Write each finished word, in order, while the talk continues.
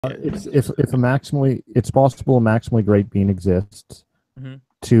It's possible a maximally great being exists.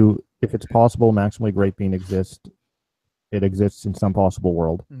 Mm-hmm. If it's possible a maximally great being exists, it exists in some possible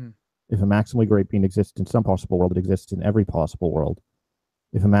world. Mm-hmm. If a maximally great being exists in some possible world, it exists in every possible world.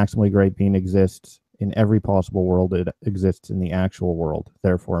 If a maximally great being exists in every possible world, it exists in the actual world.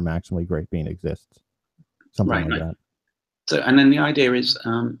 Therefore, a maximally great being exists. Something like that. So, and then the idea is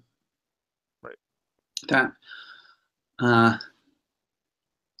that a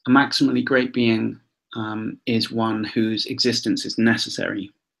maximally great being is one whose existence is necessary,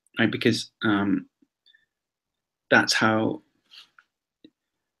 right? Because that's how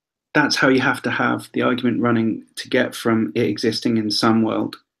you have to have the argument running to get from it existing in some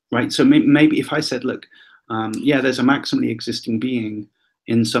world, right? So maybe if I said, look, yeah, there's a maximally existing being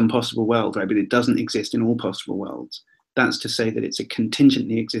in some possible world, right? But it doesn't exist in all possible worlds. That's to say that it's a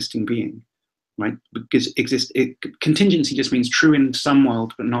contingently existing being, right? Because contingency just means true in some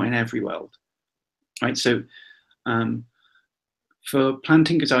world, but not in every world, right? So for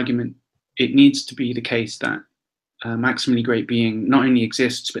Plantinga's argument, it needs to be the case that a maximally great being not only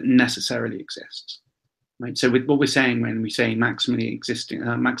exists, but necessarily exists, right? So with what we're saying when we say maximally existing,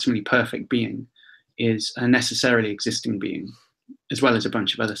 maximally perfect being is a necessarily existing being, as well as a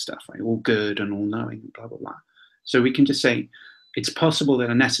bunch of other stuff, right? All good and all knowing, blah, blah, blah. So we can just say it's possible that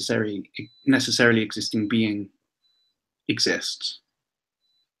a necessarily existing being exists.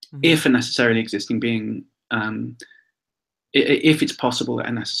 Mm-hmm. If a necessarily existing being, if it's possible that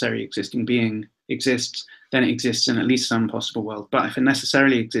a necessarily existing being exists, then it exists in at least some possible world. But if a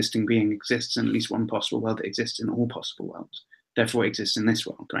necessarily existing being exists in at least one possible world, it exists in all possible worlds. Therefore, it exists in this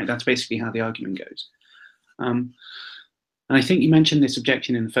world, right? That's basically how the argument goes. And I think you mentioned this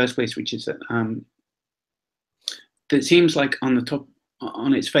objection in the first place, which is that it seems like on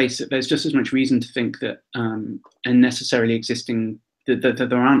its face that there's just as much reason to think that that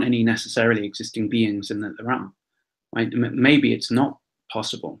there aren't any necessarily existing beings and that there are, right? Maybe it's not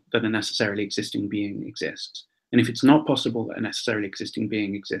possible that a necessarily existing being exists. And if it's not possible that a necessarily existing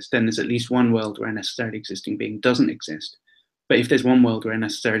being exists, then there's at least one world where a necessarily existing being doesn't exist. But if there's one world where a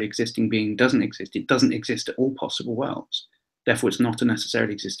necessarily existing being doesn't exist, it doesn't exist at all possible worlds. Therefore, it's not a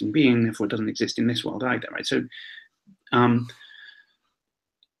necessarily existing being. Therefore, it doesn't exist in this world either, right? So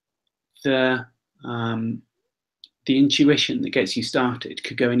the intuition that gets you started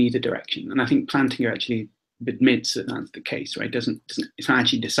could go in either direction. And I think Plantinga actually admits that that's the case, right? It's not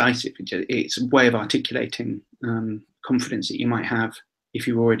actually decisive. It's a way of articulating confidence that you might have if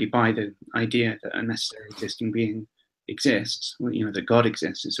you already buy the idea that a necessarily existing being exists, that God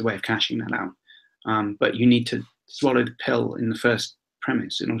exists. It's a way of cashing that out. But you need to swallow the pill in the first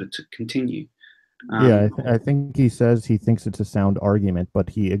premise in order to continue. I think he says he thinks it's a sound argument, but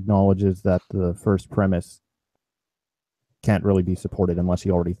he acknowledges that the first premise can't really be supported unless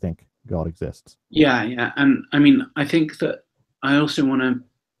you already think God exists. Yeah. And I mean, I think that I also want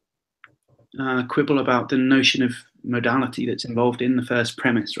to quibble about the notion of modality that's involved in the first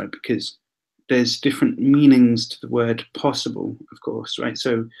premise, right? Because there's different meanings to the word possible, of course, right?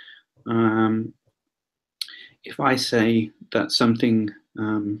 So if I say that something,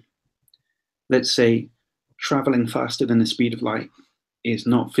 let's say traveling faster than the speed of light is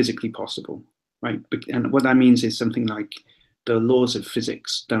not physically possible, right? And what that means is something like the laws of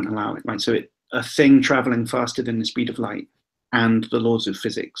physics don't allow it, right? So a thing traveling faster than the speed of light and the laws of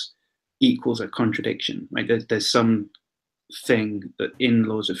physics equals a contradiction, right? There's some thing that in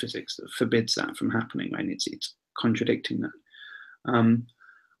laws of physics that forbids that from happening, right? It's contradicting that. On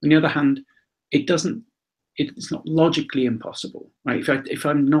the other hand, it's not logically impossible, right? If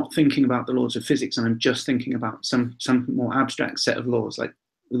I'm not thinking about the laws of physics and I'm just thinking about some more abstract set of laws, like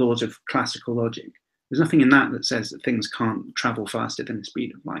laws of classical logic, there's nothing in that says that things can't travel faster than the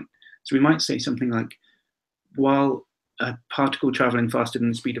speed of light. So we might say something like, while a particle traveling faster than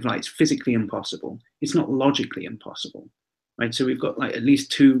the speed of light is physically impossible, it's not logically impossible, right? So we've got like at least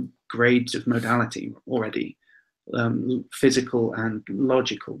two grades of modality already, physical and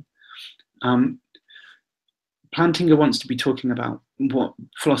logical. Plantinga wants to be talking about what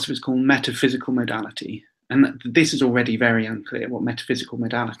philosophers call metaphysical modality. And this is already very unclear what metaphysical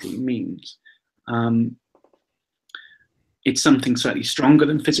modality means. It's something slightly stronger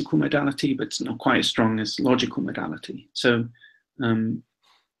than physical modality, but it's not quite as strong as logical modality. So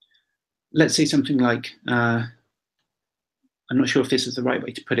let's say something like, I'm not sure if this is the right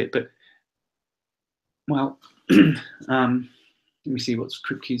way to put it, but, well, let me see what's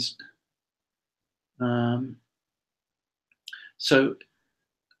Kripke's. So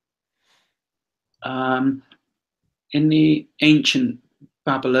in the ancient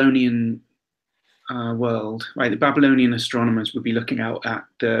Babylonian world, right, the Babylonian astronomers would be looking out at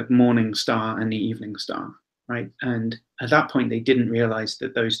the morning star and the evening star, right? And at that point, they didn't realize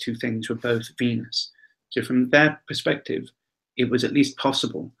that those two things were both Venus. So from their perspective, it was at least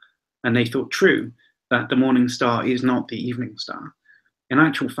possible, and they thought true, that the morning star is not the evening star. In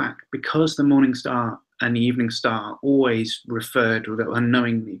actual fact, because the morning star and the evening star always referred, although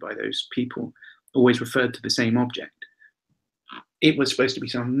unknowingly by those people, always referred to the same object, it was supposed to be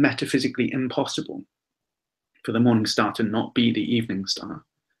something metaphysically impossible for the morning star to not be the evening star.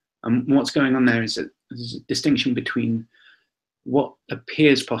 And what's going on there is that there's a distinction between what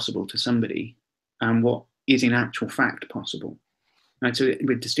appears possible to somebody and what is in actual fact possible. Right, so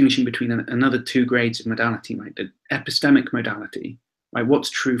we're distinguishing between another two grades of modality, right? The epistemic modality, right?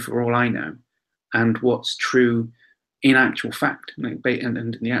 What's true for all I know, and what's true in actual fact, like,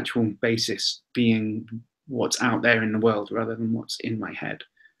 and the actual basis being what's out there in the world rather than what's in my head.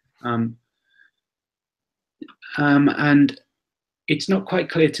 And it's not quite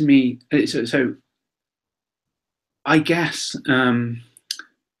clear to me. So I guess,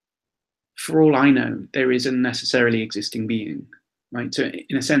 for all I know, there is a necessarily existing being, right? So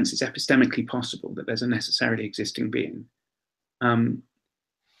in a sense, it's epistemically possible that there's a necessarily existing being.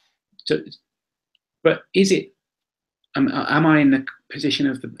 But is it? Am I in the position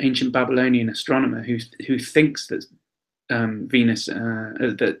of the ancient Babylonian astronomer who thinks that Venus,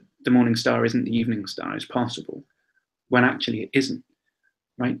 that the morning star isn't the evening star, is possible, when actually it isn't?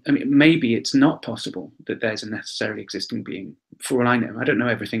 Right? I mean, maybe it's not possible that there's a necessarily existing being. For all I know, I don't know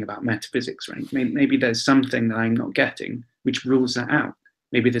everything about metaphysics, right? Maybe there's something that I'm not getting which rules that out.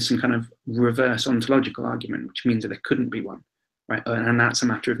 Maybe there's some kind of reverse ontological argument, which means that there couldn't be one, right? And that's a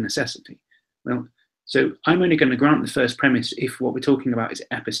matter of necessity. Well, so I'm only going to grant the first premise if what we're talking about is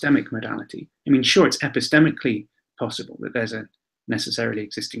epistemic modality. I mean, sure, it's epistemically possible that there's a necessarily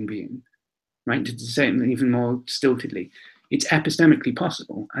existing being, right? To say it even more stiltedly, it's epistemically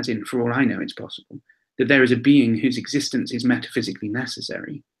possible, as in, for all I know, it's possible, that there is a being whose existence is metaphysically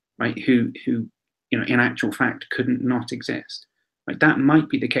necessary, right? Who in actual fact couldn't not exist. Right? That might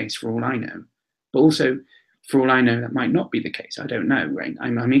be the case for all I know, but also, for all I know, that might not be the case. I don't know, right?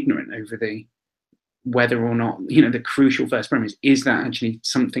 I'm ignorant over whether or not, the crucial first premise is that actually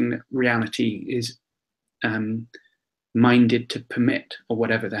something that reality is minded to permit, or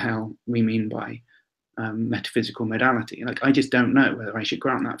whatever the hell we mean by metaphysical modality. Like, I just don't know whether I should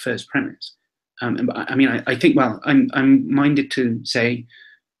grant that first premise. I think, well, I'm minded to say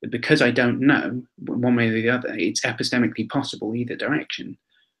that because I don't know one way or the other, it's epistemically possible either direction.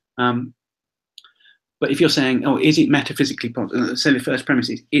 But if you're saying, oh, is it metaphysically possible? So the first premise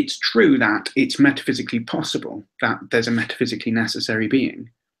is, it's true that it's metaphysically possible that there's a metaphysically necessary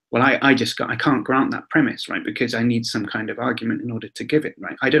being. Well, I can't grant that premise, right? Because I need some kind of argument in order to give it,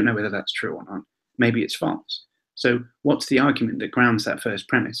 right? I don't know whether that's true or not. Maybe it's false. So what's the argument that grounds that first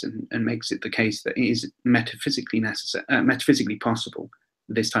premise and makes it the case that it is metaphysically possible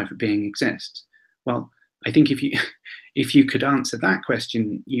that this type of being exists? Well, I think if you could answer that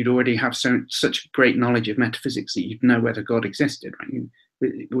question, you'd already have such great knowledge of metaphysics that you'd know whether God existed, right?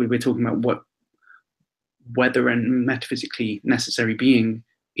 We're talking about whether a metaphysically necessary being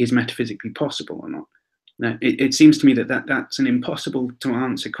is metaphysically possible or not. Now, it seems to me that's an impossible to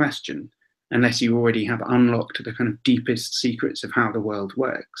answer question unless you already have unlocked the kind of deepest secrets of how the world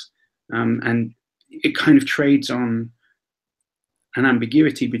works. And it kind of trades on an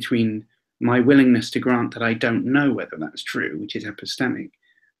ambiguity between my willingness to grant that I don't know whether that's true, which is epistemic,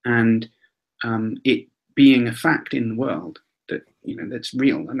 and it being a fact in the world that, that's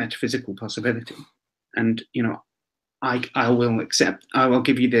real, a metaphysical possibility. And, I will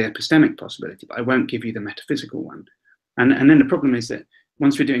give you the epistemic possibility, but I won't give you the metaphysical one. And then the problem is that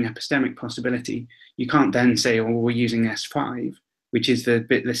once we're doing epistemic possibility, you can't then say, oh, we're using S5, which is the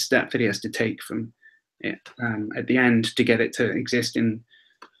step that he has to take from it at the end to get it to exist in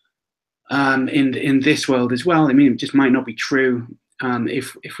this world as well. I mean, it just might not be true.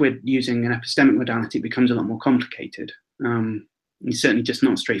 If we're using an epistemic modality, it becomes a lot more complicated. It's certainly just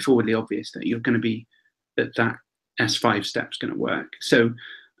not straightforwardly obvious that you're going to be that S5 step's going to work. So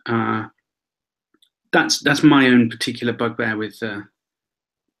that's my own particular bugbear with. I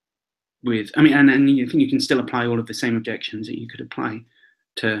mean, and you think you can still apply all of the same objections that you could apply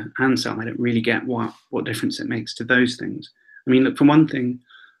to Anselm. I don't really get what difference it makes to those things. I mean, look, for one thing,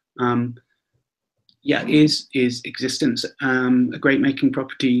 is existence a great making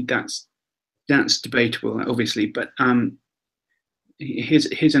property? That's debatable, obviously. But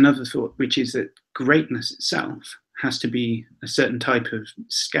here's another thought, which is that greatness itself has to be a certain type of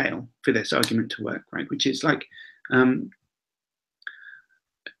scale for this argument to work, right? Which is like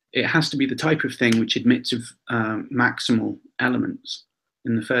it has to be the type of thing which admits of maximal elements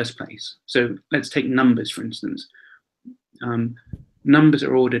in the first place. So let's take numbers, for instance. Numbers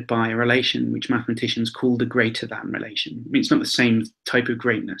are ordered by a relation which mathematicians call the greater than relation. I mean, it's not the same type of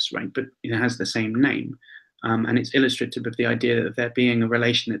greatness, right? But it has the same name. And it's illustrative of the idea of there being a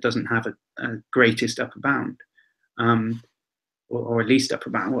relation that doesn't have a greatest upper bound, or a least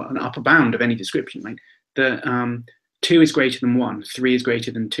upper bound, or an upper bound of any description, right? The 2 is greater than 1, 3 is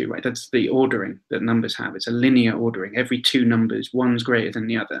greater than 2, right? That's the ordering that numbers have. It's a linear ordering. Every 2 numbers, one's greater than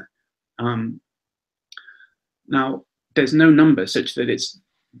the other. Now, there's no number such that it's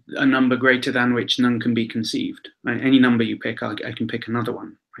a number greater than which none can be conceived. Right? Any number you pick, I can pick another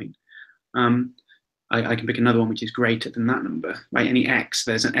one, right? I can pick another one which is greater than that number, right? Any x,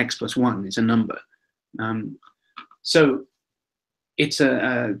 there's an x plus 1 is a number. So it's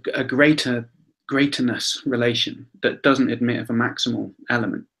a greaterness relation that doesn't admit of a maximal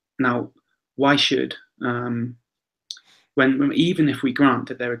element. Now, why should, even if we grant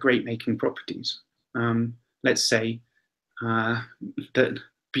that there are great making properties, let's say that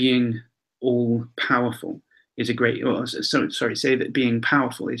being all powerful is a great, or sorry, say that being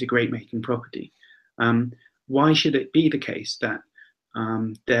powerful is a great making property. Why should it be the case that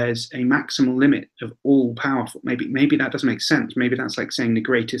there's a maximal limit of all powerful? Maybe that doesn't make sense. Maybe that's like saying the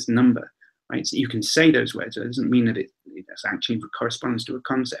greatest number, right? So you can say those words. It doesn't mean that it actually corresponds to a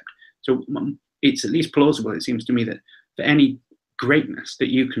concept. So it's at least plausible, it seems to me, that for any greatness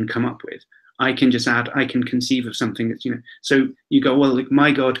that you can come up with, I can just add, I can conceive of something that's, so you go, well, like,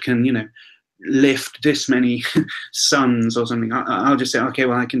 my God can, lift this many suns or something. I'll just say, okay,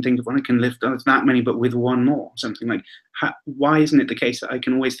 well, I can think of one, I can lift that many, but with one more, something like, why isn't it the case that I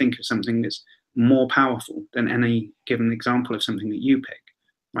can always think of something that's more powerful than any given example of something that you pick,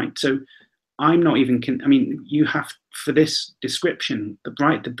 right? So I'm not even, you have, for this description,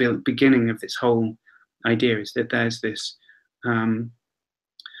 the beginning of this whole idea is that there's this,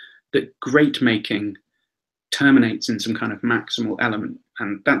 that great making terminates in some kind of maximal element.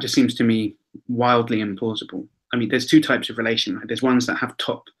 And that just seems to me wildly implausible. I mean, there's 2 types of relation, right? There's ones that have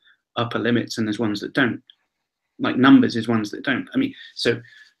upper limits and there's ones that don't. Like numbers is ones that don't. I mean, so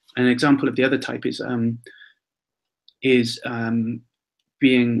an example of the other type is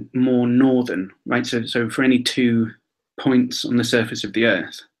being more northern, right? So for any 2 points on the surface of the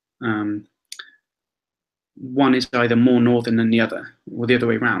Earth, one is either more northern than the other, or the other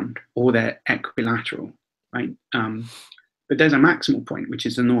way around, or they're equilateral, right? But there's a maximal point, which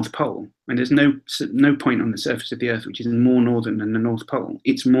is the North Pole, and there's no point on the surface of the Earth which is more northern than the North Pole.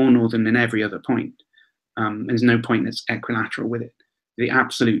 It's more northern than every other point. There's no point that's equilateral with it. The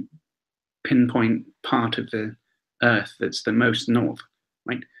absolute pinpoint part of the Earth that's the most north,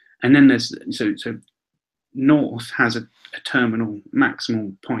 right? And then there's so north has a terminal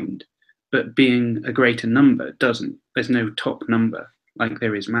maximal point, but being a greater number doesn't. There's no top number like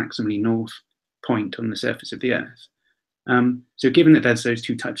there is maximally north point on the surface of the Earth. So given that there's those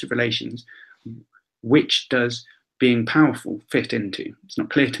 2 types of relations, which does being powerful fit into? It's not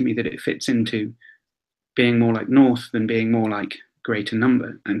clear to me that it fits into being more like north than being more like greater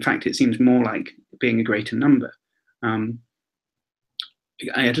number. In fact, it seems more like being a greater number. I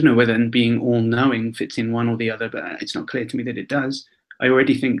don't know whether being all-knowing fits in one or the other, but it's not clear to me that it does. I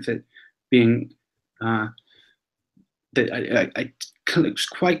already think that being it's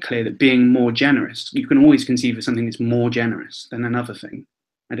quite clear that being more generous, you can always conceive of something that's more generous than another thing.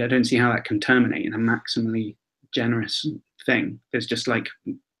 I don't see how that can terminate in a maximally generous thing. There's just like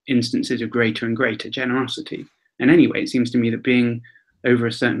instances of greater and greater generosity. And anyway, it seems to me that being over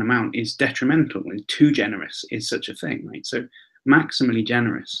a certain amount is detrimental, and too generous is such a thing, right? So maximally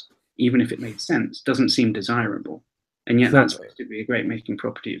generous, even if it made sense, doesn't seem desirable. And yet that's supposed to be a great making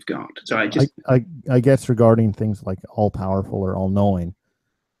property of God. So I guess regarding things like all-powerful or all-knowing,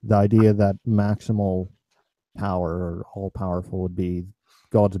 the idea that maximal power or all-powerful would be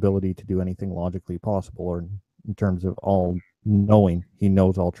God's ability to do anything logically possible, or in terms of all-knowing, he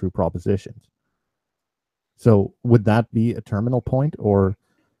knows all true propositions. So would that be a terminal point, or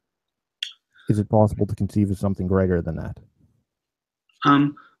is it possible to conceive of something greater than that?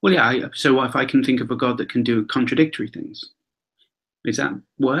 Well, yeah. So if I can think of a God that can do contradictory things, is that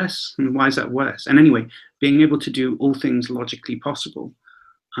worse? And why is that worse? And anyway, being able to do all things logically possible.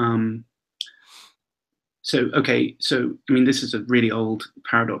 So I mean, this is a really old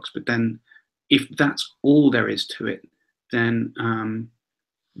paradox, but then if that's all there is to it, then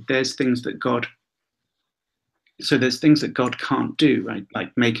there's things that God can't do, right?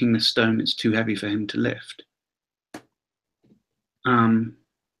 Like making the stone that's too heavy for him to lift.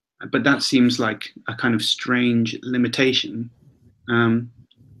 But that seems like a kind of strange limitation.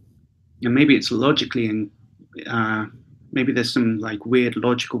 and maybe it's logically, and maybe there's some like weird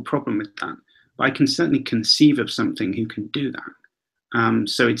logical problem with that. But I can certainly conceive of something who can do that.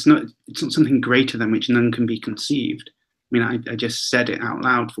 So it's not something greater than which none can be conceived. I mean, I just said it out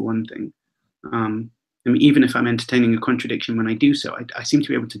loud for one thing. I mean, even if I'm entertaining a contradiction when I do so, I seem to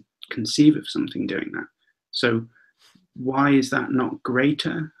be able to conceive of something doing that. So why is that not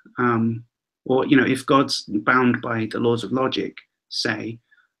greater? Or, you know, if God's bound by the laws of logic, say,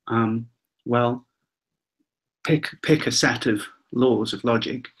 well, pick a set of laws of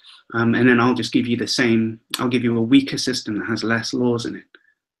logic, and then I'll just give you the same. I'll give you a weaker system that has less laws in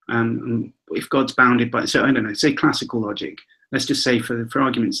it. If God's bounded by, so I don't know, say classical logic. Let's just say, for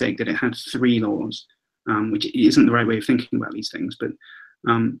argument's sake, that it had 3 laws, which isn't the right way of thinking about these things. But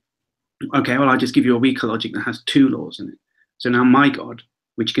okay, well, I'll just give you a weaker logic that has 2 laws in it. So now my God,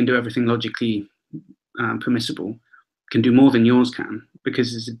 which can do everything logically permissible, can do more than yours can,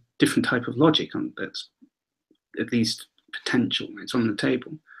 because there's a different type of logic that's at least potential. It's on the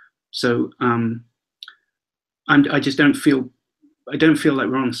table. So I just don't feel like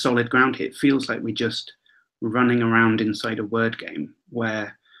we're on solid ground here. It feels like we're just running around inside a word game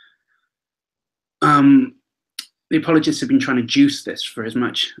where the apologists have been trying to juice this for as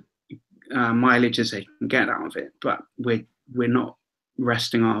much mileage as they can get out of it, but we're not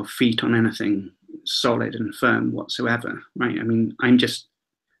resting our feet on anything solid and firm whatsoever, right? I mean, I'm just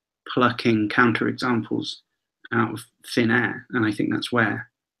plucking counterexamples out of thin air, and I think that's where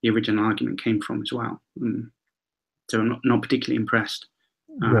the original argument came from as well. So I'm not particularly impressed.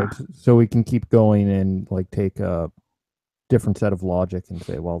 Right. So we can keep going and like take a different set of logic and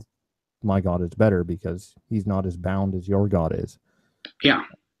say, well, my God is better because he's not as bound as your God is. Yeah.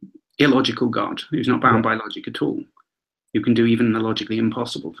 Illogical God who's not bound by logic at all, who can do even the logically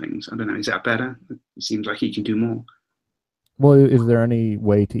impossible things. I don't know, is that better? It seems like he can do more. Well, is there any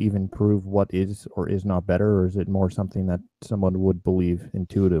way to even prove what is or is not better, or is it more something that someone would believe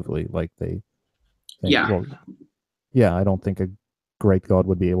intuitively, like they think, well, yeah, I don't think a great God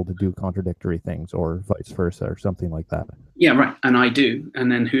would be able to do contradictory things, or vice versa, or something like that. Yeah, right. And I do.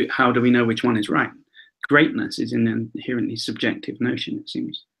 And then how do we know which one is right? Greatness is an inherently subjective notion, it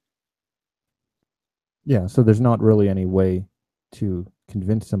seems. Yeah, so there's not really any way to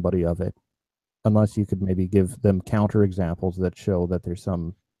convince somebody of it, unless you could maybe give them counterexamples that show that there's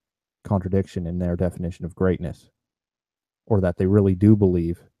some contradiction in their definition of greatness, or that they really do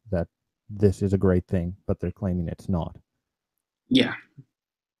believe that this is a great thing, but they're claiming it's not. Yeah.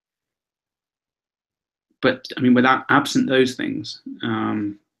 But I mean, absent those things,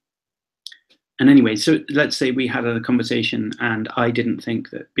 and anyway, so let's say we had a conversation and I didn't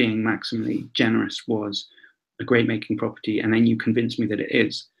think that being maximally generous was a great making property, and then you convinced me that it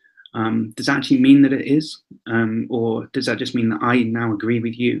is. Does that actually mean that it is? Or does that just mean that I now agree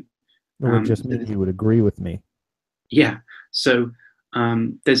with you? It would just mean you would agree with me. Yeah. So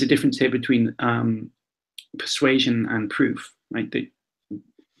there's a difference here between persuasion and proof, right?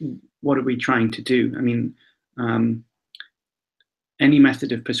 What are we trying to do? I mean, any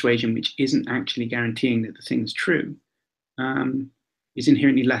method of persuasion which isn't actually guaranteeing that the thing's true is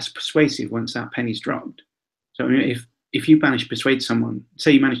inherently less persuasive once that penny's dropped. So I mean, if you manage to persuade someone,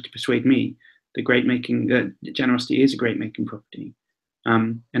 say you manage to persuade me that generosity is a great making property,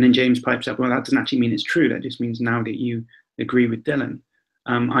 and then James pipes up, well, that doesn't actually mean it's true. That just means now that you agree with Dylan,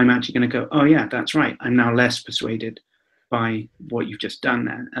 I'm actually going to go, oh yeah, that's right. I'm now less persuaded by what you've just done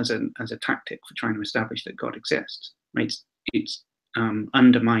there as a tactic for trying to establish that God exists. Right? It's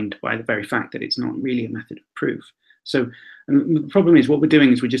undermined by the very fact that it's not really a method of proof. So the problem is, what we're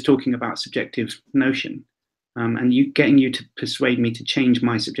doing is we're just talking about subjective notion, and getting you to persuade me to change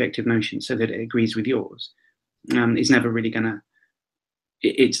my subjective notion so that it agrees with yours is never really going to.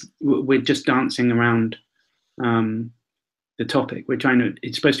 We're just dancing around the topic.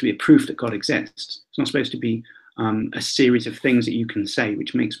 It's supposed to be a proof that God exists. It's not supposed to be a series of things that you can say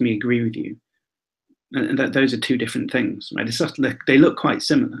which makes me agree with you. And those are two different things, right? They look quite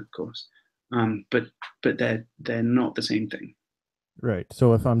similar, of course, but they're not the same thing. Right.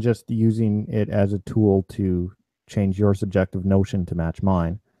 So if I'm just using it as a tool to change your subjective notion to match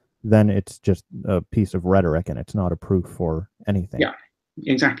mine, then it's just a piece of rhetoric and it's not a proof for anything. Yeah,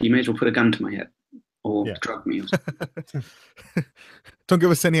 exactly. You may as well put a gun to my head or drug me. Don't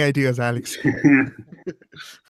give us any ideas, Alex.